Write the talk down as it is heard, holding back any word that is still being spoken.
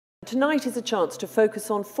Tonight is a chance to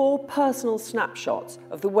focus on 4 personal snapshots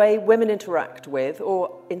of the way women interact with,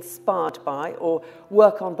 or inspired by, or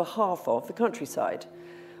work on behalf of the countryside.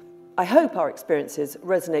 I hope our experiences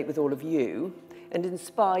resonate with all of you and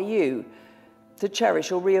inspire you to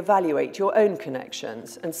cherish or re-evaluate your own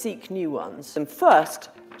connections and seek new ones. And first,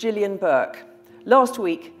 Gillian Burke. Last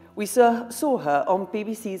week, we saw her on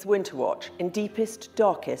BBC's Winter Watch in deepest,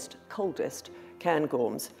 darkest, coldest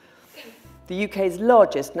Cairngorms, the UK's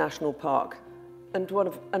largest national park and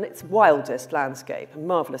its wildest landscape, a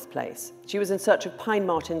marvellous place. She was in search of pine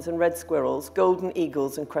martens and red squirrels, golden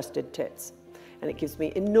eagles and crested tits. And it gives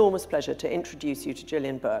me enormous pleasure to introduce you to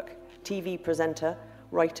Gillian Burke, TV presenter,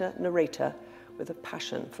 writer, narrator, with a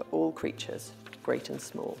passion for all creatures, great and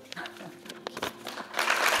small.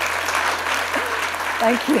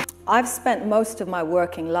 Thank you. I've spent most of my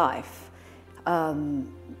working life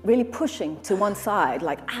really pushing to one side,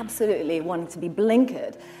 like absolutely wanting to be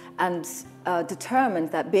blinkered, and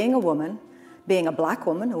determined that being a woman, being a black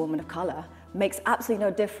woman, a woman of color, makes absolutely no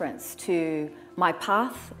difference to my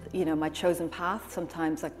path, you know, my chosen path.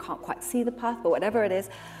 Sometimes I can't quite see the path, but whatever it is,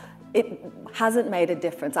 it hasn't made a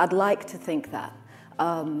difference. I'd like to think that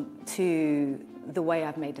to the way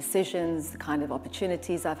I've made decisions, the kind of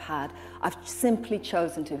opportunities I've had. I've simply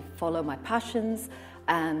chosen to follow my passions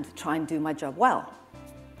and try and do my job well.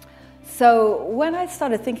 So when I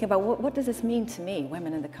started thinking about what does this mean to me,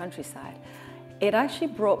 women in the countryside, it actually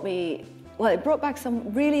brought back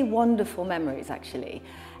some really wonderful memories, actually.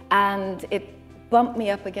 And it bumped me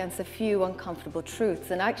up against a few uncomfortable truths.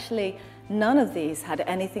 And actually, none of these had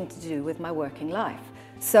anything to do with my working life.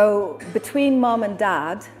 So between mom and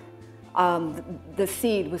dad, the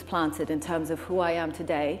seed was planted in terms of who I am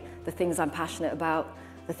today, the things I'm passionate about,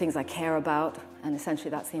 the things I care about, and essentially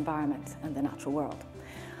that's the environment and the natural world.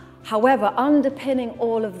 However, underpinning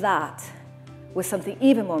all of that was something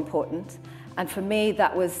even more important, and for me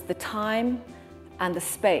that was the time and the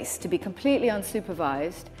space to be completely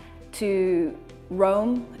unsupervised, to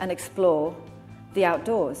roam and explore the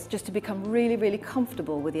outdoors, just to become really, really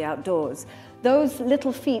comfortable with the outdoors. Those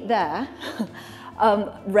little feet there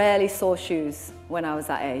rarely saw shoes when I was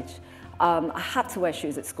that age. I had to wear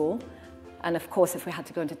shoes at school. And of course, if we had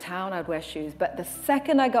to go into town, I'd wear shoes. But the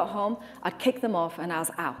second I got home, I'd kick them off and I was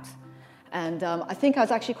out. And I think I was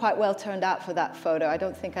actually quite well turned out for that photo. I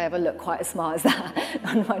don't think I ever looked quite as smart as that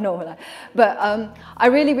on my normal life. But I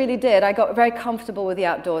really, really did. I got very comfortable with the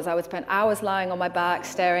outdoors. I would spend hours lying on my back,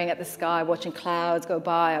 staring at the sky, watching clouds go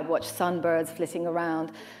by. I'd watch sunbirds flitting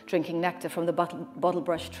around, drinking nectar from the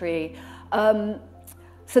bottlebrush tree.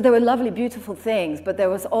 So there were lovely, beautiful things, but there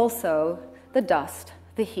was also the dust,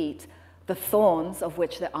 the heat, the thorns, of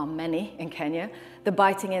which there are many in Kenya, the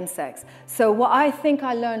biting insects. So what I think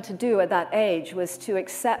I learned to do at that age was to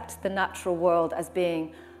accept the natural world as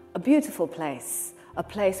being a beautiful place, a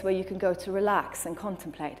place where you can go to relax and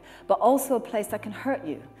contemplate, but also a place that can hurt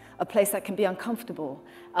you, a place that can be uncomfortable,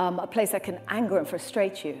 a place that can anger and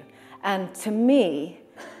frustrate you. And to me,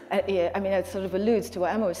 I mean, it sort of alludes to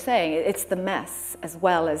what Emma was saying, it's the mess as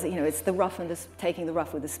well as, you know, it's the rough and taking the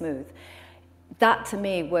rough with the smooth. That, to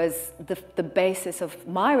me, was the basis of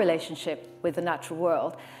my relationship with the natural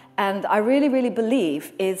world. And I really, really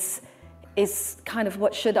believe is kind of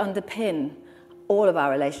what should underpin all of our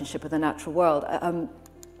relationship with the natural world.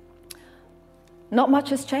 Not much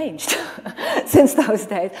has changed since those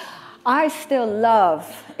days. I still love,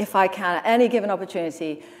 if I can, at any given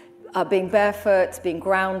opportunity, being barefoot, being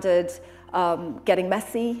grounded, getting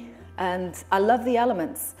messy, and I love the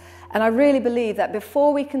elements. And I really believe that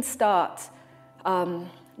before we can start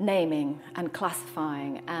naming and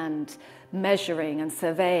classifying and measuring and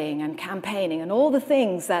surveying and campaigning and all the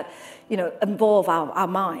things that, you know, involve our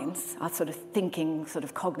minds, our sort of thinking, sort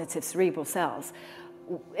of cognitive cerebral cells.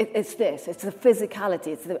 It's the physicality,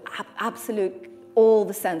 it's the absolute, all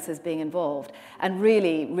the senses being involved, and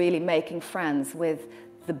really, really making friends with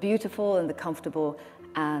the beautiful and the comfortable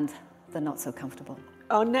and the not so comfortable.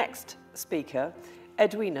 Our next speaker,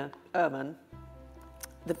 Edwina Ehrman,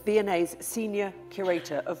 the V&A's senior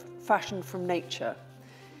curator of Fashion from Nature,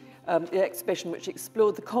 the exhibition which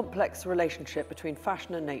explored the complex relationship between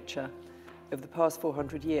fashion and nature over the past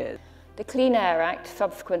 400 years. The Clean Air Act,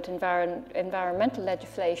 subsequent environmental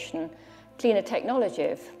legislation, cleaner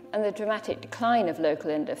technologies, and the dramatic decline of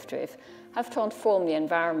local industries have transformed the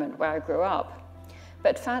environment where I grew up.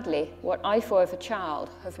 But sadly, what I saw as a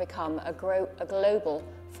child has become a global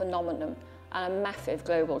phenomenon and a massive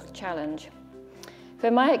global challenge. So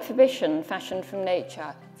my exhibition, Fashion from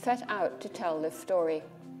Nature, set out to tell this story.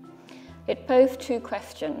 It posed 2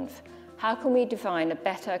 questions. How can we design a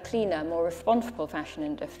better, cleaner, more responsible fashion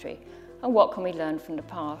industry? and what can we learn from the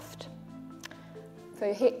past.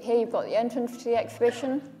 So here you've got the entrance to the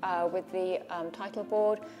exhibition with the title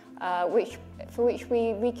board, for which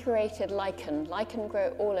we recreated lichen. Lichen grow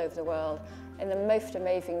all over the world in the most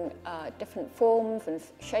amazing different forms and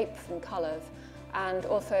shapes and colours, and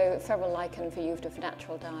also several lichens are used as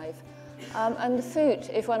natural dyes. And the suit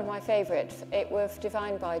is one of my favourites. It was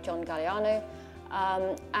designed by John Galliano,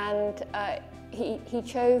 and he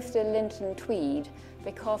chose the Linton tweed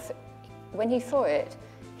because when he saw it,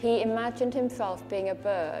 he imagined himself being a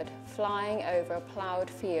bird flying over a ploughed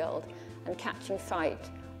field and catching sight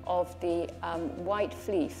of the white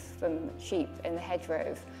fleece from sheep in the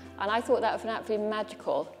hedgerows. And I thought that was an absolutely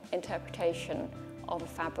magical interpretation of a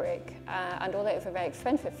fabric. And although it was a very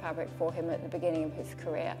expensive fabric for him at the beginning of his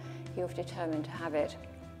career, he was determined to have it.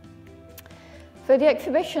 So the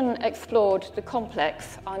exhibition explored the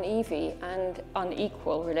complex, uneasy and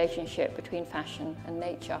unequal relationship between fashion and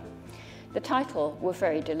nature. The title was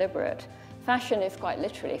very deliberate. Fashion is quite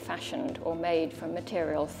literally fashioned or made from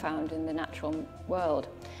materials found in the natural world.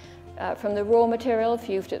 From the raw materials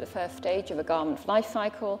used at the first stage of a garment's life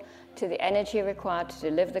cycle to the energy required to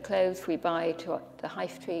deliver the clothes we buy to the high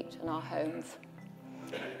street and our homes.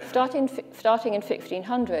 Starting in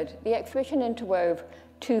 1600, the exhibition interwove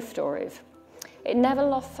two stories. It never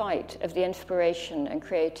lost sight of the inspiration and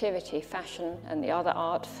creativity fashion and the other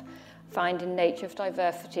arts find in nature's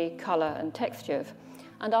diversity, colour and textures,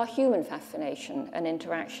 and our human fascination and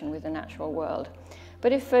interaction with the natural world.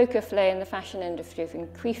 But its focus lay in the fashion industry's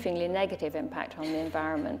increasingly negative impact on the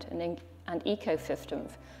environment and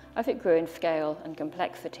ecosystems as it grew in scale and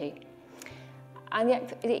complexity. And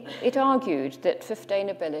yet it argued that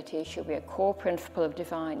sustainability should be a core principle of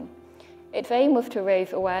design. Its aim was to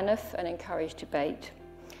raise awareness and encourage debate,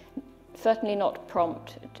 certainly not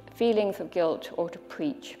prompt feelings of guilt or to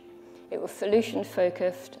preach. It was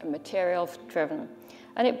solutions-focused and materials-driven,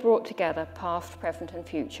 and it brought together past, present and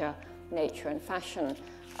future, nature and fashion.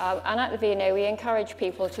 And at the V&A, we encourage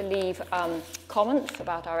people to leave comments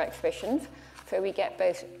about our exhibitions. So we get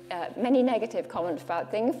both many negative comments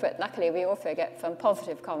about things, but luckily we also get some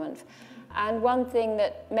positive comments. And one thing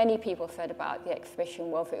that many people said about the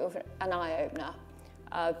exhibition was it was an eye-opener,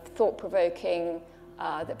 thought-provoking,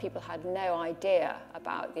 that people had no idea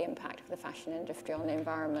about the impact of the fashion industry on the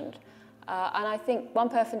environment. And I think one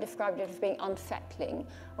person described it as being unsettling.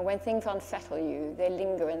 And when things unsettle you, they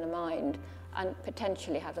linger in the mind and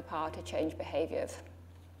potentially have the power to change behaviours.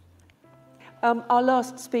 Our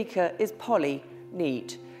last speaker is Polly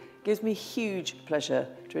Neate. It gives me huge pleasure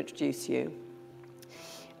to introduce you.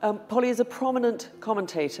 Polly is a prominent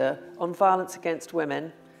commentator on violence against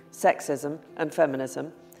women, sexism and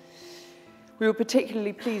feminism. We were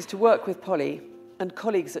particularly pleased to work with Polly and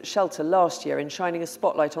colleagues at Shelter last year in shining a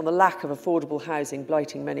spotlight on the lack of affordable housing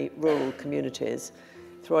blighting many rural communities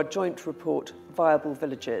through our joint report, Viable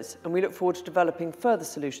Villages, and we look forward to developing further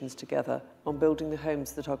solutions together on building the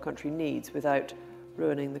homes that our country needs without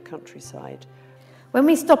ruining the countryside. When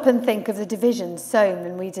we stop and think of the divisions sown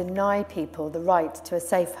when we deny people the right to a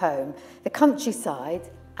safe home, the countryside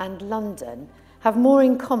and London have more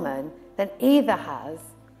in common than either has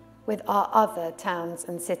with our other towns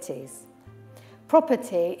and cities.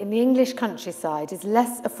 Property in the English countryside is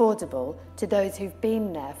less affordable to those who've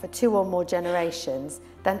been there for 2 or more generations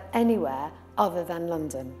than anywhere other than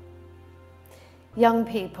London. Young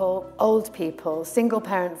people, old people,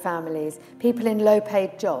 single-parent families, people in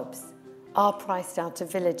low-paid jobs are priced out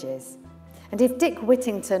of villages. And if Dick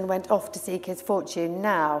Whittington went off to seek his fortune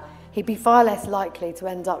now, he'd be far less likely to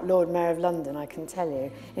end up Lord Mayor of London, I can tell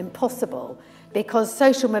you. Impossible, because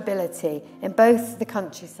social mobility in both the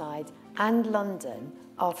countryside and London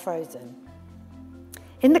are frozen.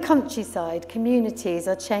 In the countryside, communities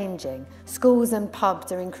are changing. Schools and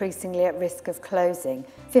pubs are increasingly at risk of closing.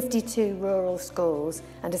 52 rural schools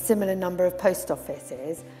and a similar number of post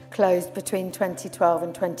offices closed between 2012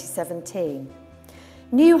 and 2017.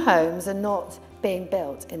 New homes are not being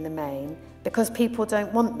built in the main because people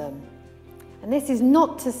don't want them. And this is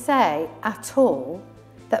not to say at all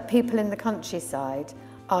that people in the countryside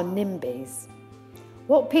are NIMBYs.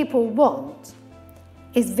 What people want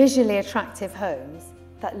is visually attractive homes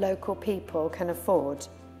that local people can afford.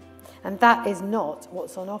 And that is not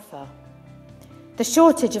what's on offer. The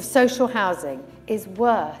shortage of social housing is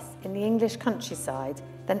worse in the English countryside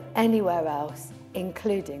than anywhere else,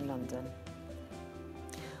 including London.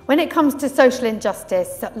 When it comes to social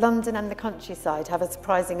injustice, London and the countryside have a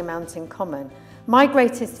surprising amount in common. My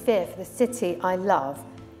greatest fear for the city I love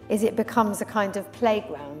is it becomes a kind of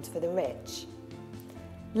playground for the rich.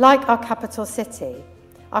 Like our capital city,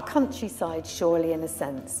 our countryside, surely in a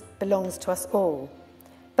sense, belongs to us all.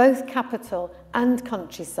 both capital and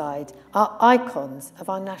countryside, are icons of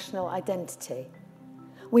our national identity.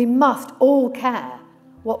 We must all care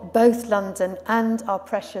what both London and our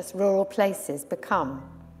precious rural places become.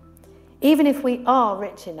 Even if we are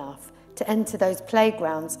rich enough to enter those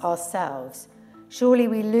playgrounds ourselves, surely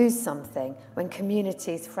we lose something when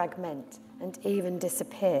communities fragment and even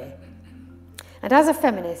disappear. And as a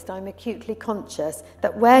feminist, I'm acutely conscious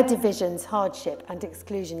that where divisions, hardship and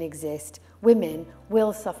exclusion exist, women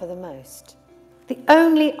will suffer the most. The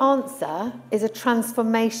only answer is a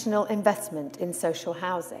transformational investment in social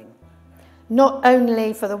housing. Not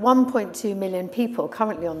only for the 1.2 million people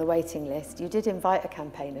currently on the waiting list, you did invite a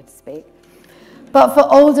campaigner to speak, but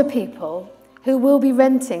for older people who will be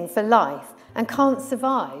renting for life and can't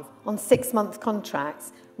survive on 6-month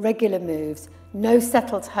contracts, regular moves, no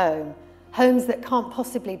settled home, homes that can't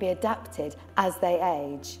possibly be adapted as they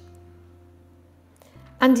age.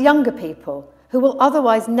 And younger people who will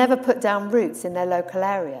otherwise never put down roots in their local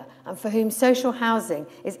area and for whom social housing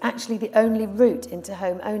is actually the only route into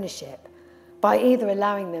home ownership, by either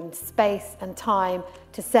allowing them space and time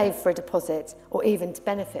to save for a deposit or even to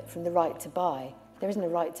benefit from the right to buy. There isn't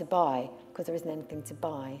a right to buy because there isn't anything to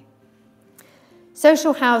buy.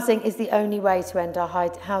 Social housing is the only way to end our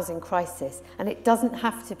housing crisis, and it doesn't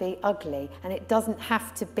have to be ugly, and it doesn't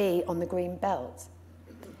have to be on the green belt.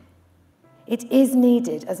 It is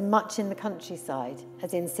needed as much in the countryside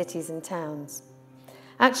as in cities and towns.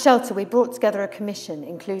 At Shelter, we brought together a commission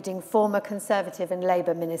including former Conservative and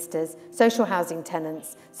Labour ministers, social housing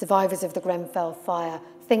tenants, survivors of the Grenfell fire,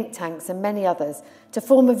 think tanks and many others to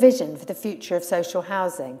form a vision for the future of social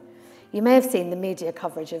housing. You may have seen the media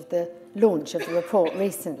coverage of the launch of the report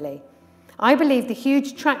recently. I believe the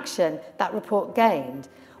huge traction that report gained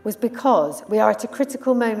was because we are at a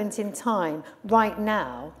critical moment in time right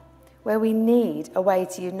now where we need a way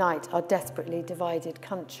to unite our desperately divided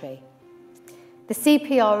country. The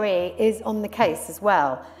CPRE is on the case as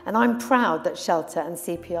well, and I'm proud that Shelter and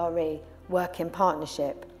CPRE work in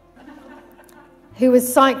partnership. Who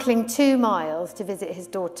was cycling 2 miles to visit his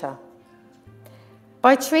daughter.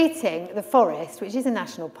 By treating the forest, which is a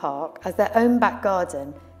national park, as their own back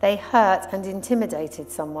garden, they hurt and intimidated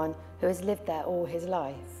someone who has lived there all his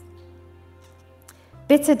life.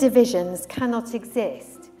 Bitter divisions cannot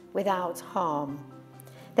exist without harm.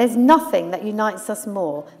 There's nothing that unites us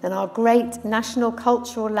more than our great national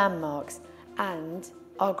cultural landmarks and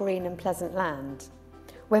our green and pleasant land.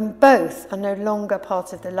 When both are no longer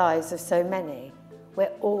part of the lives of so many,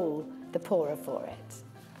 we're all the poorer for it.